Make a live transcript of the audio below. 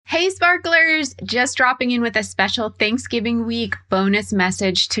Hey sparklers, just dropping in with a special Thanksgiving week bonus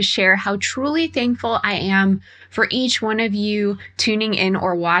message to share how truly thankful I am for each one of you tuning in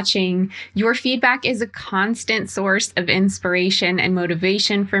or watching. Your feedback is a constant source of inspiration and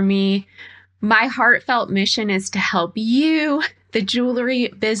motivation for me. My heartfelt mission is to help you, the jewelry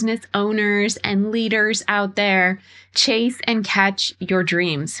business owners and leaders out there, chase and catch your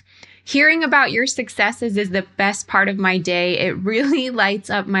dreams. Hearing about your successes is the best part of my day. It really lights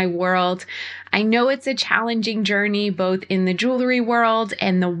up my world. I know it's a challenging journey, both in the jewelry world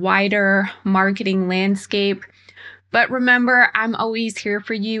and the wider marketing landscape. But remember, I'm always here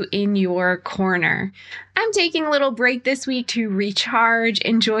for you in your corner. I'm taking a little break this week to recharge,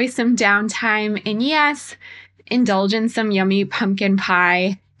 enjoy some downtime, and yes, indulge in some yummy pumpkin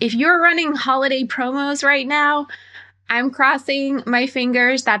pie. If you're running holiday promos right now, I'm crossing my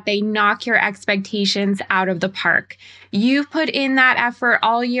fingers that they knock your expectations out of the park. You've put in that effort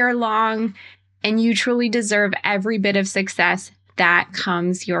all year long, and you truly deserve every bit of success that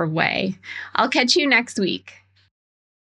comes your way. I'll catch you next week.